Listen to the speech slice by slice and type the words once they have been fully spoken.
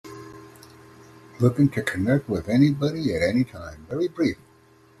Looking to connect with anybody at any time. Very brief.